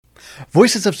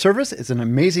Voices of Service is an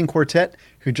amazing quartet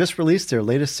who just released their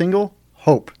latest single,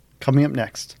 Hope, coming up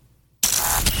next.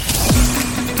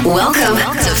 Welcome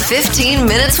to 15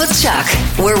 Minutes with Chuck,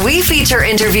 where we feature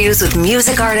interviews with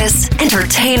music artists,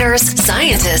 entertainers,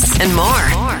 scientists, and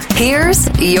more. Here's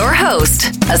your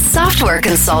host, a software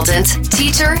consultant,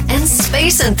 teacher, and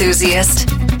space enthusiast,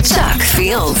 Chuck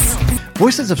Fields.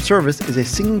 Voices of Service is a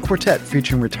singing quartet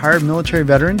featuring retired military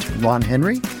veterans Ron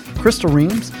Henry, Crystal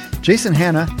Reams, Jason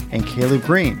Hanna, and Caleb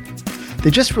Green. They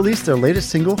just released their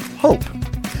latest single, Hope.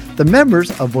 The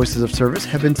members of Voices of Service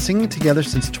have been singing together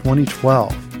since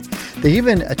 2012. They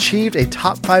even achieved a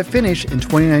top 5 finish in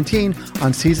 2019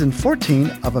 on season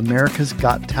 14 of America's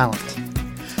Got Talent.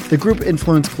 The group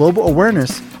influenced global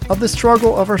awareness of the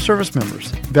struggle of our service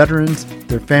members, veterans,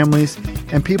 their families,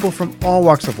 and people from all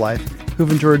walks of life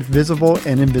who've endured visible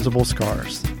and invisible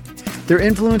scars. Their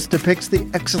influence depicts the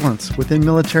excellence within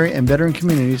military and veteran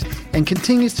communities and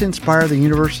continues to inspire the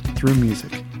universe through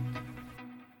music.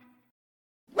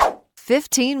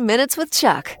 15 Minutes with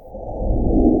Chuck.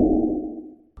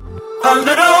 A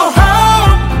little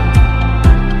hope.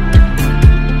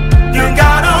 You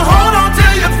gotta hold on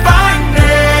till you find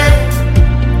it.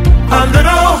 A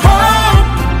little hope.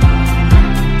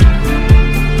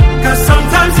 'Cause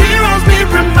sometimes heroes need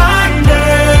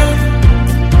reminded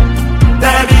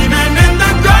that even in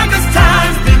the darkest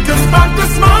times we can spark the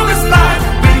smallest light.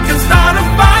 We can start a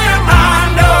fire, I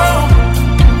know.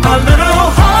 A little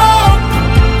hope.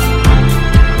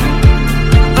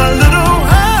 A little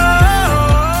hope.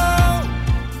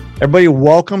 Everybody,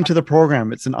 welcome to the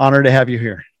program. It's an honor to have you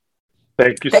here.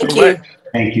 Thank you so much.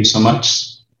 Thank you so much.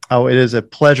 Oh, it is a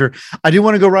pleasure. I do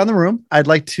want to go around the room. I'd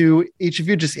like to, each of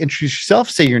you, just introduce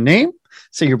yourself, say your name,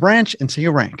 say your branch, and say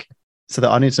your rank, so the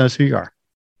audience knows who you are.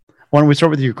 Why don't we start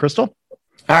with you, Crystal?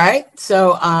 All right.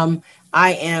 So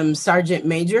I am Sergeant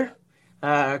Major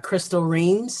Crystal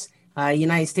Reams,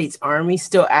 United States Army,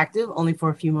 still active, only for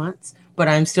a few months, but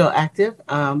I'm still active.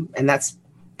 And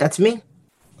that's me.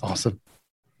 Awesome.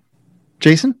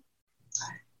 Jason?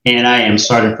 And I am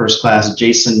Sergeant First Class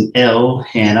Jason L.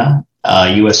 Hanna,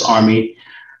 U.S. Army,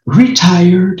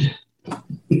 retired.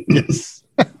 Yes.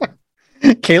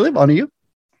 Caleb, on to you.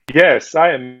 Yes,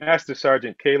 I am Master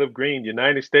Sergeant Caleb Green,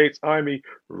 United States Army,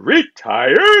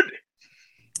 retired.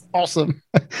 Awesome.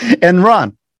 And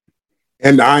Ron?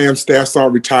 And I am Staff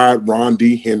Sergeant Retired Ron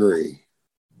D. Henry,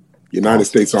 United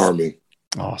States Army.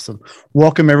 Awesome.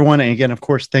 Welcome, everyone. And again, of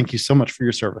course, thank you so much for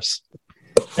your service.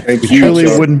 Thank We you. truly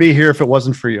wouldn't be here if it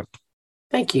wasn't for you.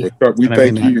 Thank you. We And I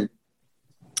thank mean you.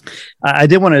 I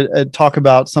did want to talk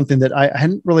about something that I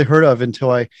hadn't really heard of until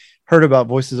I heard about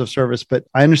Voices of Service, but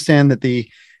I understand that I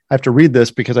have to read this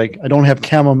because I don't have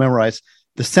CAMO memorized.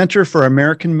 The Center for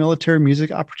American Military Music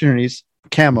Opportunities,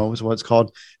 CAMO is what it's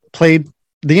called, played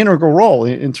the integral role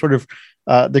in sort of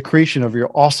the creation of your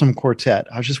awesome quartet.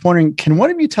 I was just wondering, can one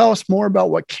of you tell us more about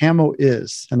what CAMO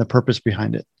is and the purpose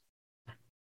behind it?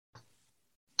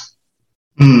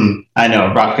 I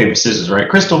know. Rock, paper, scissors, right?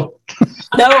 Crystal?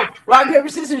 No, rock, paper,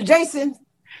 scissors, Jason.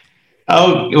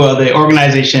 Oh, well, the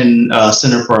organization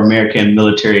Center for American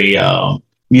Military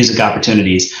Music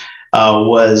Opportunities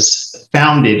was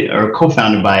founded or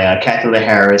co-founded by Kathy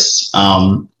Harris.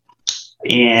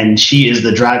 And she is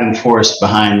the driving force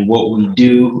behind what we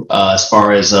do as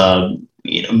far as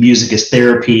music is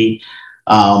therapy,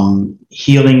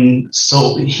 healing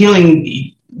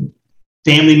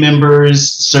family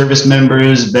members, service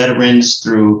members, veterans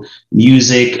through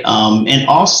music, and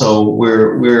also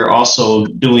we're also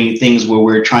doing things where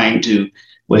we're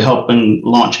helping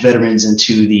launch veterans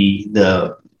into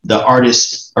the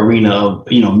artist arena of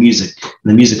music,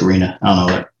 the music arena. I don't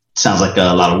know. That sounds like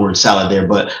a lot of word salad there,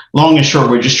 but long and short,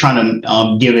 we're just trying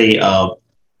to give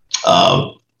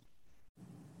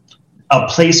a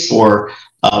place for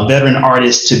veteran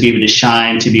artists to be able to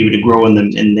shine, to be able to grow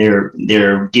in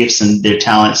their gifts and their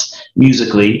talents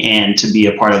musically, and to be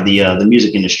a part of the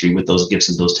music industry with those gifts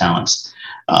and those talents.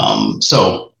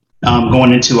 So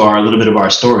going into a little bit of our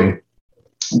story,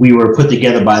 we were put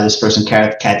together by this person,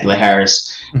 Kathy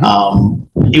Harris.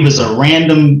 It was a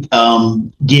random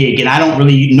gig,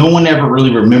 and no one ever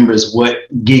really remembers what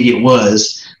gig it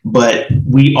was. But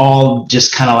we all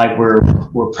just kind of like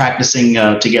we're practicing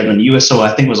together in the USO.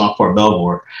 I think it was on Fort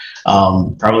Belvoir,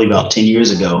 probably about 10 years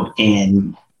ago.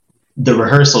 And the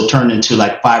rehearsal turned into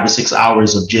like 5 or 6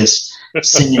 hours of just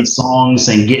singing songs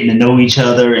and getting to know each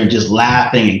other and just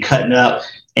laughing and cutting up.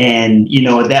 And,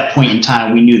 at that point in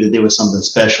time, we knew that there was something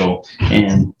special,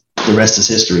 and the rest is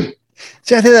history.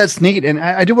 See, I think that's neat. And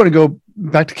I do want to go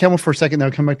back to Camel for a second, then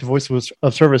I'll come back to Voice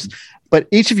of Service. But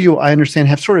each of you, I understand,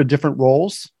 have sort of different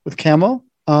roles with Camo.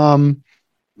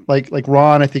 like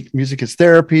Ron, I think music is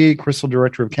therapy. Crystal,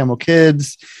 director of Camel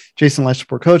Kids. Jason, life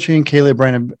support coaching. Kayla,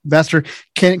 brand ambassador.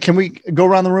 Can we go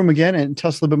around the room again and tell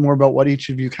us a little bit more about what each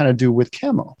of you kind of do with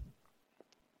Camo?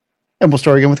 And we'll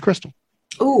start again with Crystal.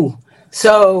 Ooh,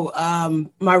 so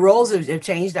my roles have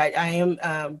changed.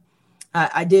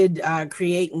 I did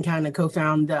create and kind of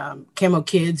co-found Camo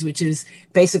Kids, which is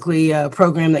basically a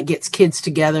program that gets kids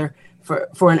together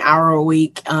for an hour a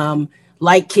week,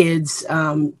 like kids,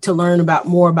 to learn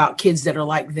more about kids that are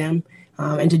like them,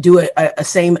 and to do a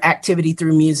same activity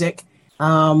through music.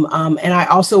 And I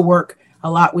also work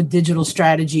a lot with digital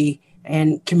strategy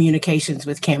and communications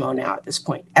with Camo now at this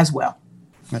point as well.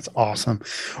 That's awesome.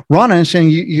 Ron, I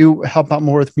understand you help out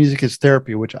more with music as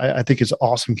therapy, which I think is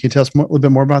awesome. Can you tell us a little bit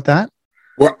more about that?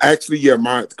 Well, actually, yeah,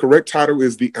 my correct title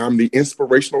is I'm the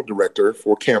inspirational director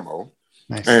for Camo.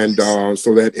 Nice. And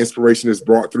so that inspiration is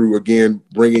brought through, again,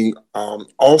 bringing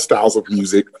all styles of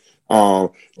music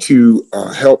to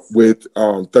help with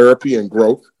therapy and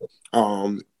growth,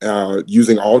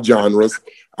 using all genres.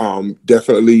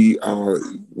 Definitely,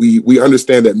 we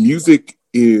understand that music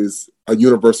is a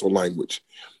universal language.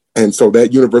 And so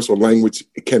that universal language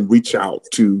can reach out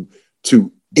to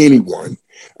anyone.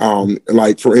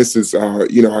 Like, for instance,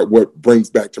 what brings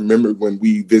back to memory when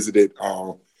we visited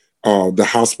the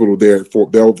hospital there at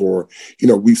Fort Belvoir,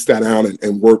 we sat down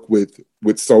and worked with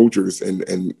soldiers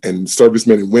and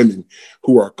servicemen and women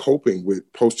who are coping with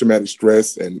post-traumatic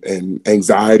stress and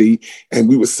anxiety. And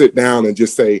we would sit down and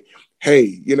just say,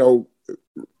 hey,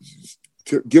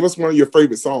 give us one of your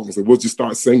favorite songs, and we'll just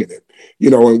start singing it,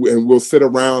 and we'll sit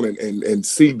around and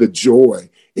see the joy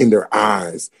in their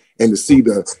eyes, and to see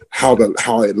how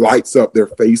it lights up their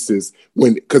faces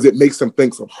because it makes them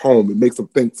think of home. It makes them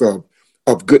think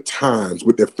of good times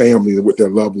with their family and with their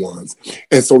loved ones.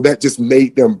 And so that just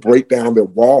made them break down their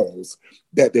walls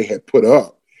that they had put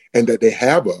up and that they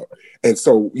have up. And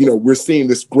so, we're seeing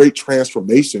this great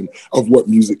transformation of what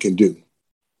music can do.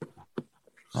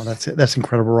 Oh, that's it. That's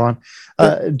incredible, Ron.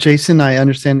 Jason, I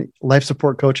understand life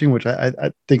support coaching, which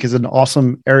I think is an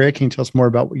awesome area. Can you tell us more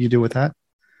about what you do with that?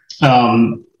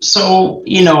 So,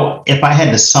 if I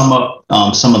had to sum up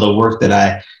some of the work that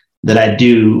I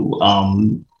do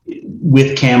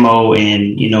with Camo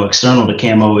and, external to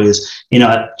Camo is,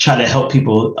 I try to help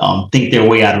people think their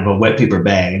way out of a wet paper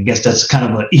bag. I guess that's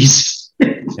kind of an easy.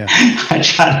 Yeah. I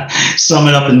try to sum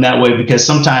it up in that way because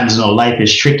sometimes, life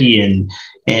is tricky and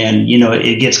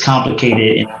it gets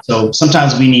complicated. And so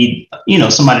sometimes we need,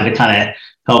 somebody to kind of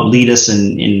help lead us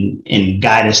and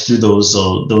guide us through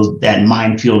that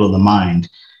minefield of the mind.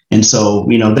 And so,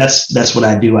 that's what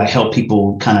I do. I help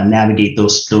people kind of navigate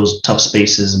those tough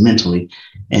spaces mentally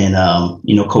and,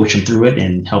 coach them through it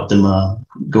and help them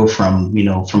go from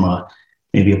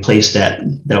maybe a place that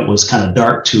was kind of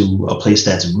dark to a place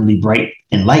that's really bright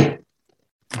and light.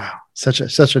 Wow.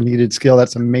 Such a needed skill.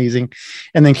 That's amazing.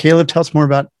 And then Caleb, tell us more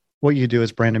about what you do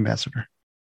as brand ambassador.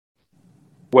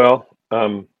 Well,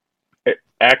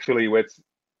 actually, what's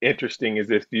interesting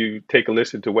is if you take a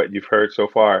listen to what you've heard so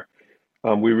far,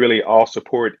 we really all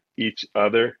support each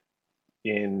other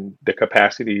in the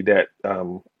capacity that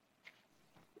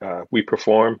we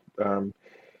perform.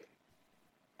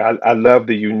 I love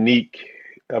the unique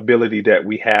ability that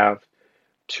we have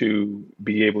to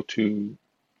be able to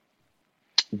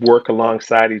work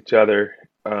alongside each other,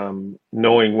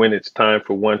 knowing when it's time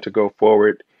for one to go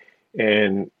forward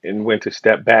and when to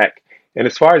step back. And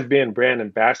as far as being brand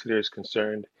ambassador is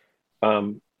concerned,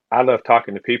 I love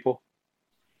talking to people.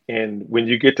 And when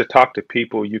you get to talk to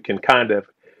people, you can kind of,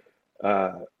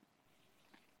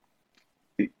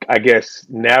 I guess,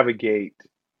 navigate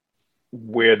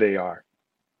where they are.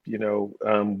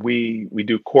 We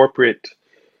do corporate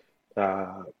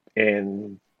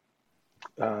and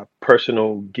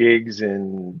personal gigs,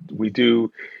 and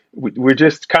we're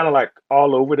just kind of like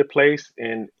all over the place.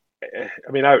 And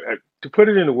I mean, to put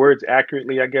it into words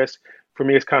accurately, I guess for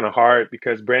me it's kind of hard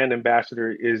because brand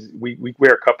ambassador is we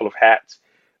wear a couple of hats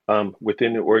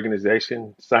within the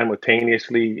organization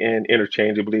simultaneously and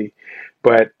interchangeably.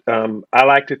 But I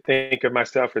like to think of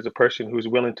myself as a person who's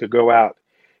willing to go out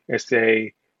and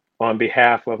say, on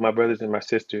behalf of my brothers and my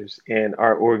sisters and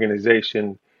our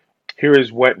organization, here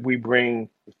is what we bring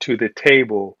to the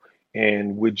table.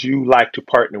 And would you like to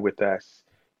partner with us?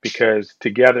 Because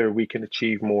together we can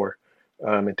achieve more.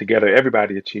 And together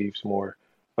everybody achieves more.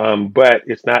 But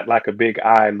it's not like a big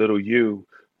I, little you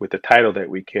with the title that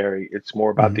we carry. It's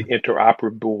more about the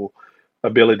interoperable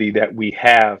ability that we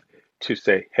have to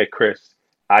say, hey, Chris,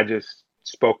 I just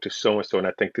spoke to so-and-so and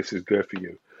I think this is good for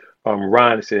you.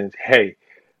 Ron says, hey,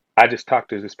 I just talked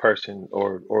to this person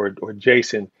or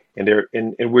Jason, and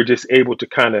we're just able to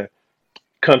kind of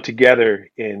come together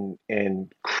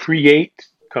and create,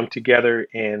 come together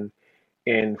and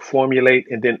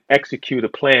formulate and then execute a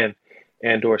plan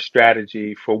and or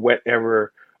strategy for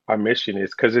whatever our mission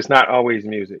is, because it's not always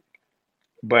music,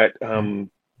 but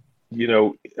you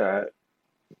know,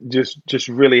 just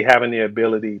really having the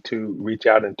ability to reach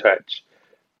out and touch,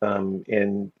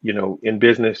 in, you know, in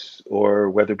business or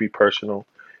whether it be personal,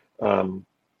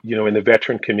 you know, in the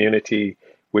veteran community,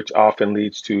 which often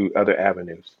leads to other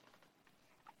avenues.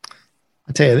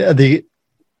 I tell you,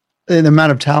 the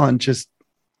amount of talent just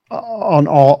on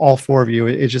all four of you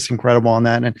is just incredible on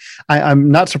that. And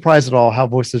I'm not surprised at all how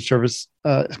Voice of Service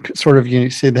sort of, you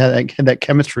say that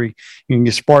chemistry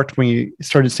you sparked when you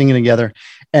started singing together.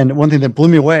 And one thing that blew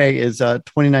me away is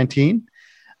 2019,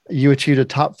 you achieved a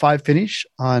top 5 finish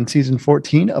on season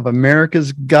 14 of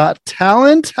America's Got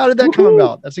Talent. How did that come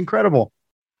about? That's incredible.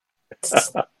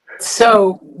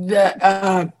 So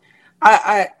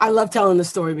I love telling the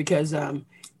story because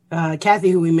Kathy,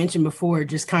 who we mentioned before,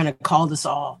 just kind of called us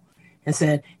all and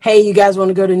said, "Hey, you guys want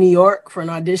to go to New York for an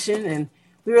audition?" And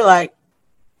we were like,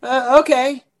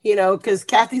 "Okay," you know, because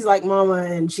Kathy's like mama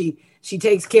and she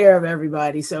takes care of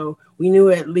everybody. So we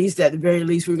knew at the very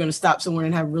least, we were going to stop somewhere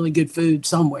and have really good food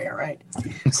somewhere, right?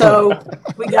 So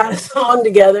we got a song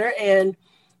together and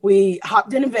we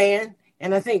hopped in a van.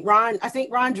 And I think Ron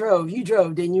drove. You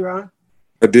drove, didn't you, Ron?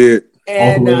 I did.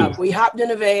 And we hopped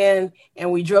in a van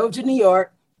and we drove to New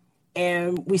York.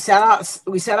 And we sat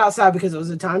outside because it was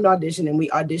a timed audition, and we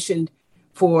auditioned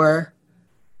for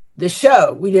the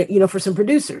show. We did, you know, for some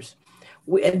producers.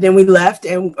 And then we left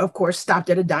and, of course, stopped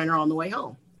at a diner on the way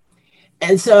home.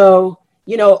 And so,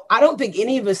 you know, I don't think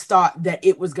any of us thought that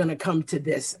it was going to come to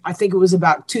this. I think it was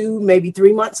about 2, maybe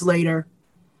 3 months later,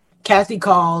 Kathy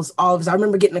calls all of us. I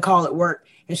remember getting a call at work,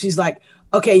 and she's like,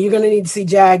 "Okay, you're going to need to see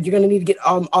Jag. You're going to need to get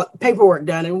paperwork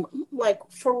done." And I'm like,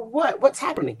 "For what? What's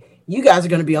happening?" "You guys are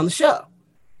going to be on the show."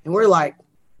 And we're like,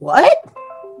 "What?"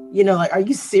 You know, like, "Are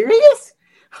you serious?"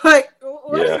 Like,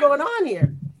 what's going on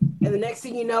here? And the next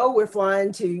thing you know, we're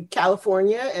flying to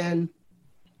California. And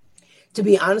to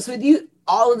be honest with you,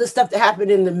 all of the stuff that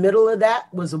happened in the middle of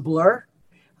that was a blur.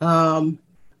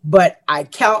 But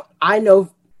I know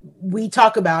we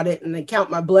talk about it, and I count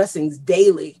my blessings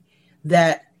daily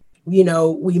that, you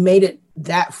know, we made it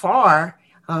that far.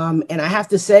 And I have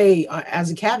to say,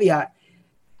 as a caveat,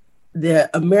 the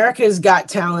America's Got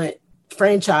Talent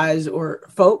franchise or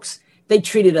folks, they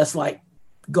treated us like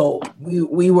gold.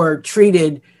 We were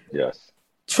treated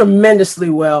tremendously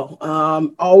well,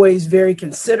 always very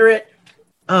considerate.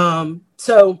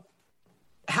 So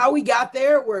how we got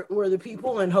there were the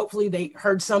people, and hopefully they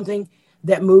heard something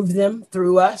that moved them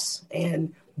through us.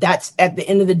 And that's, at the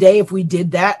end of the day, if we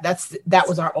did that, that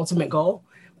was our ultimate goal.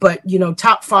 But, you know,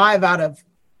 top 5 out of,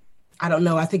 I don't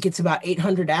know, I think it's about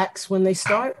 800 acts when they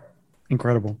start.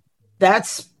 Incredible.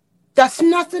 That's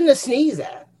nothing to sneeze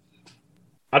at.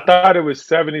 I thought it was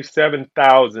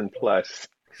 77,000 plus.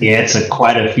 Yeah, it's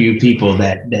quite a few people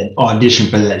that auditioned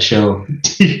for that show.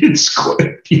 It's quite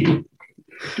a few.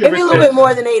 Maybe a little bit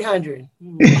more than 800.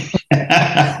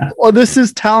 Well, this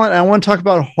is talent. I want to talk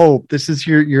about Hope. This is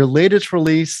your latest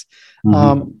release.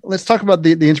 Mm-hmm. Let's talk about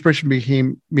the inspiration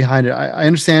behind it. I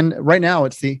understand right now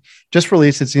it's just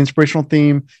released. It's the inspirational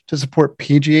theme to support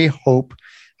PGA Hope,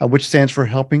 which stands for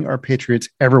Helping Our Patriots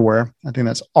Everywhere. I think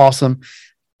that's awesome.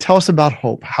 Tell us about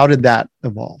Hope. How did that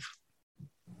evolve?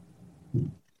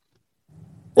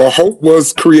 Well, Hope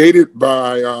was created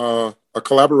by a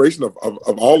collaboration of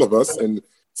all of us and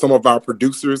some of our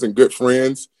producers and good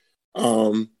friends.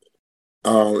 The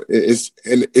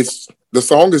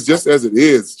song is just as it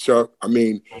is, Chuck. I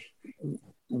mean,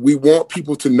 we want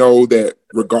people to know that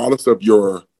regardless of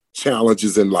your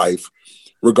challenges in life,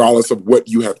 regardless of what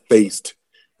you have faced,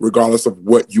 regardless of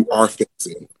what you are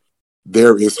facing,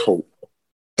 there is hope.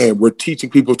 And we're teaching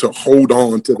people to hold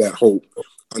on to that hope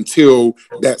until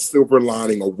that silver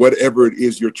lining or whatever it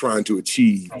is you're trying to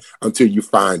achieve, until you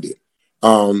find it.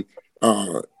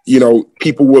 You know,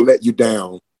 people will let you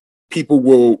down. People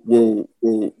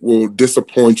will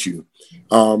disappoint you.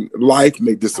 Life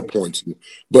may disappoint you,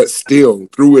 but still,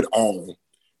 through it all,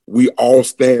 we all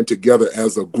stand together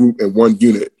as a group and one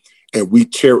unit, and we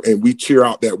cheer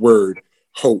out that word,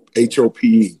 hope,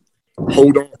 HOPE.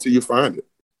 Hold on till you find it.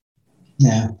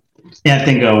 Yeah, I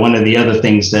think one of the other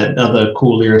things other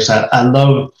cool lyrics, I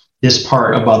love this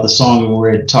part about the song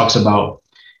where it talks about,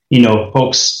 you know,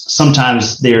 folks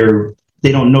sometimes they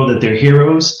don't know that they're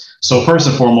heroes. So first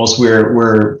and foremost,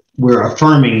 we're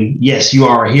affirming, yes, you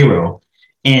are a hero.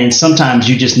 And sometimes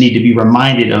you just need to be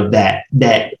reminded of that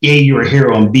A, you're a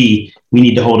hero, and B, we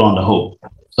need to hold on to hope.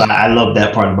 So I love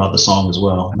that part about the song as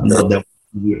well. I love that.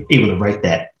 you're able to write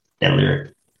that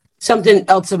lyric. Something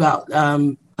else about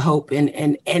hope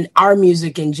and our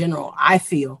music in general, I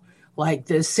feel like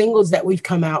the singles that we've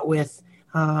come out with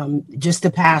just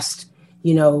the past,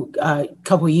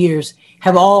 couple years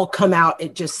have all come out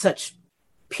at just such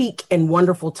peak and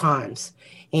wonderful times.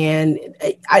 And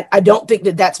I don't think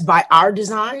that that's by our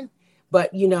design,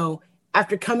 but,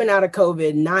 after coming out of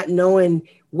COVID, not knowing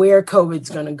where COVID's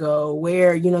going to go,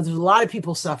 where, there's a lot of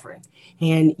people suffering,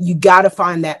 and you got to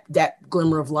find that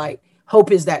glimmer of light.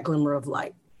 Hope is that glimmer of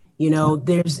light.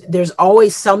 There's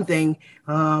always something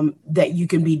that you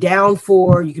can be down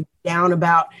for, you can be down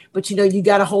about, but you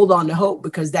got to hold on to hope,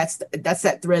 because that's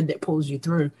that thread that pulls you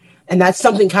through. And that's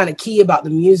something kind of key about the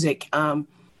music, that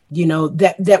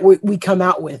we come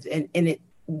out with, and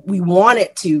we want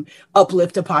it to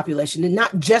uplift the population, and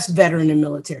not just veteran and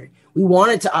military. We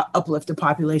want it to uplift the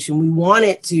population. We want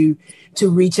it to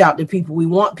reach out to people. We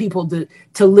want people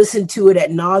to listen to it ad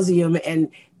nauseum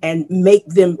and make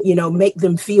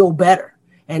them feel better,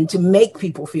 and to make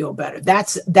people feel better.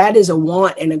 That is a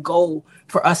want and a goal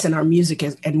for us in our music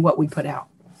and what we put out.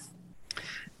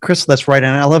 Chris, that's right.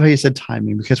 And I love how you said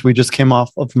timing, because we just came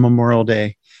off of Memorial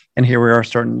Day, and here we are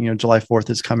starting, July 4th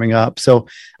is coming up. So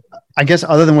I guess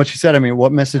other than what you said,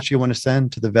 what message do you want to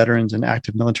send to the veterans and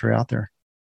active military out there?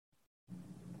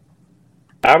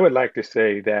 I would like to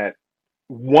say that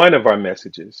one of our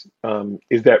messages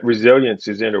is that resilience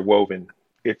is interwoven.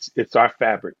 It's our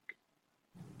fabric.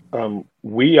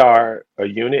 We are a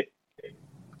unit.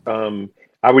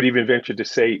 I would even venture to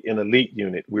say an elite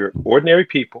unit. We're ordinary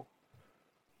people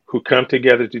who come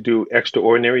together to do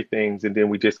extraordinary things, and then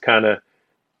we just kind of,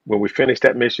 when we finish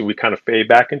that mission, we kind of fade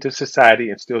back into society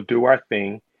and still do our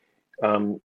thing.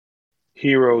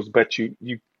 Heroes, but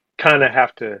you kind of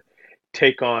have to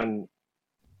take on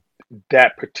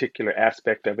that particular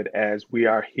aspect of it as we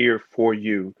are here for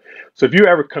you. So if you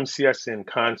ever come see us in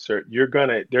concert,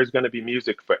 there's gonna be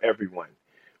music for everyone.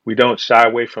 We don't shy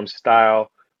away from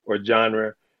style or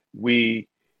genre. We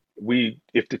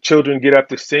if the children get up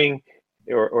to sing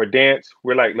or dance,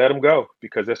 we're like, let them go,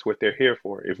 because that's what they're here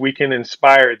for. If we can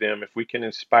inspire them, if we can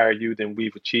inspire you, then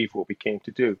we've achieved what we came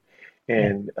to do.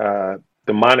 And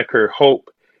the moniker Hope,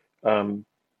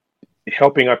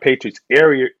 helping our patriots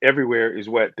everywhere, is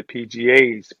what the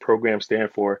PGA's program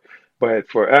stand for. But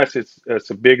for us, it's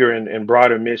a bigger and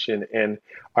broader mission, and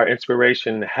our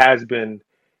inspiration has been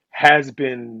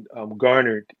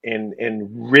garnered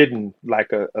and ridden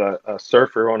like a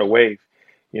surfer on a wave,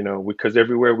 because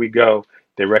everywhere we go,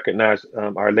 they recognize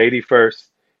Our Lady first,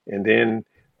 and then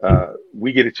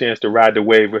we get a chance to ride the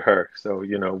wave with her. So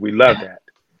we love that.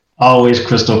 Always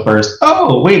Crystal first.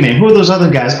 Oh, wait a minute. Who are those other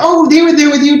guys? Oh, they were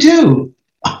there with you too.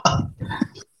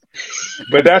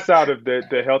 But that's out of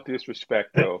the healthiest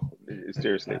respect, though.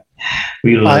 Seriously.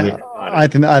 We love it. I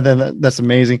think that's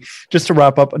amazing. Just to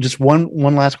wrap up, just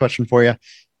one last question for you.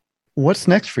 What's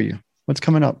next for you? What's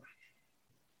coming up?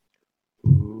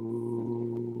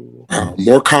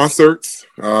 More concerts.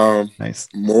 Nice.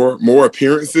 More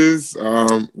appearances.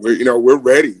 We're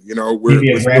ready.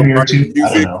 We're still writing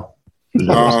music.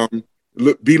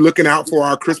 Be looking out for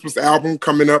our Christmas album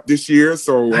coming up this year.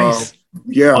 So nice.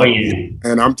 Yeah. Oh, yeah.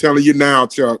 And I'm telling you now,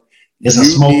 Chuck, it's a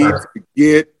smoker. Need to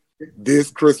get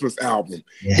this Christmas album.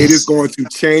 Yes. It is going to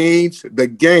change the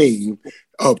game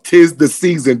of 'Tis the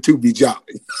Season to Be Jolly.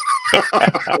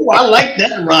 Oh, I like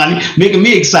that, Ronnie. Making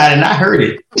me excited. I heard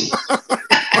it.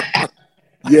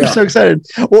 Yeah. I'm so excited.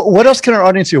 Well, what else can our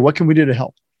audience do? What can we do to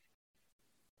help?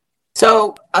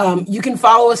 So you can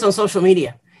follow us on social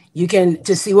media.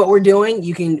 To see what we're doing,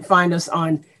 you can find us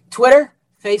on Twitter,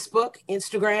 Facebook,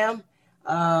 Instagram.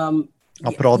 I'll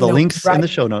put all the links in the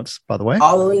show notes, by the way.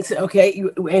 All the links. Okay.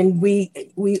 And we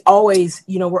always,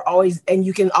 we're always, and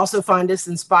you can also find us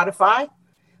in Spotify.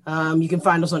 You can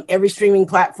find us on every streaming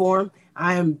platform.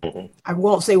 I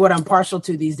won't say what I'm partial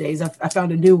to these days. I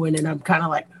found a new one and I'm kind of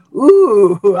like,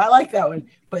 ooh, I like that one,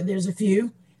 but there's a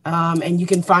few. And you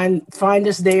can find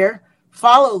us there,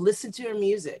 listen to your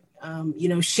music,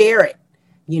 share it,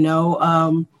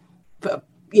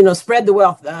 spread the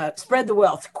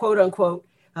wealth, quote unquote,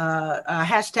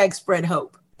 hashtag spread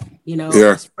hope,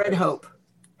 spread hope,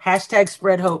 hashtag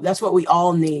spread hope. That's what we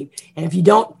all need. And if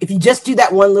you just do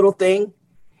that one little thing,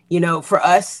 for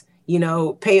us,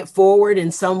 pay it forward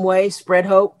in some way, spread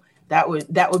hope. That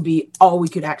would be all we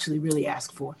could actually really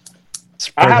ask for.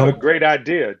 I have a great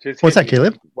idea. What's that,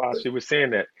 Caleb? While she was saying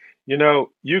that,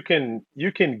 you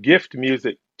can gift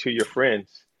music to your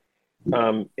friends.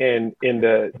 And in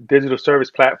the digital service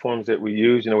platforms that we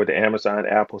use, with the Amazon,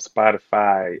 Apple,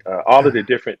 Spotify, all of the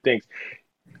different things.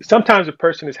 Sometimes a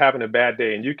person is having a bad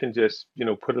day, and you can just,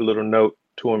 put a little note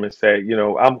to them and say,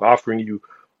 I'm offering you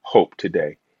hope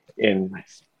today, and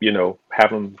have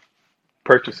them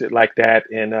purchase it like that.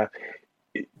 And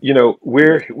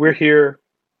we're here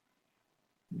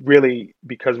really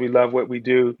because we love what we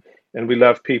do, and we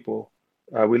love people.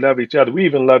 We love each other. We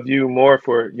even love you more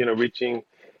for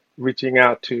reaching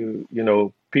out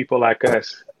to people like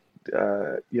us,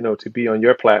 to be on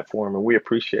your platform, and we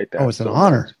appreciate that. Oh, it's an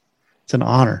honor. Much. It's an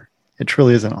honor. It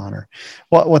truly is an honor.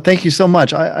 Well, thank you so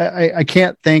much. I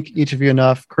can't thank each of you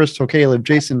enough. Crystal, Caleb,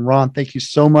 Jason, Ron, thank you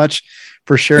so much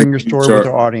for sharing your story with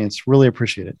our audience. Really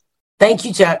appreciate it. Thank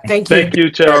you, Chuck. Thank you. Thank you,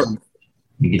 Chuck.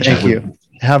 Thank you.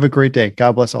 Have a great day.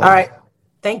 God bless all. All right.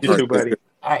 Thank you. You too, buddy.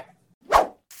 All right.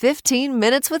 15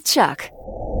 Minutes with Chuck.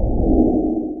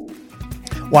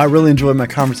 Well, I really enjoyed my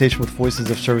conversation with Voices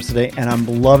of Service today, and I'm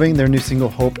loving their new single,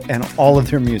 Hope, and all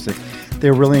of their music.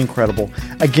 They're really incredible.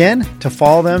 Again, to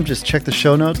follow them, just check the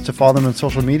show notes. To follow them on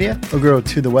social media, or go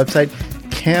to the website,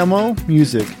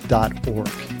 camomusic.org.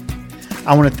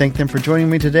 I want to thank them for joining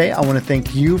me today. I want to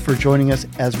thank you for joining us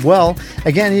as well.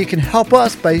 Again, you can help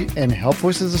us and help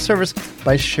Voices of Service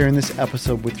by sharing this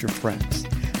episode with your friends.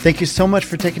 Thank you so much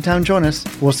for taking time to join us.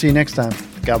 We'll see you next time.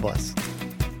 God bless.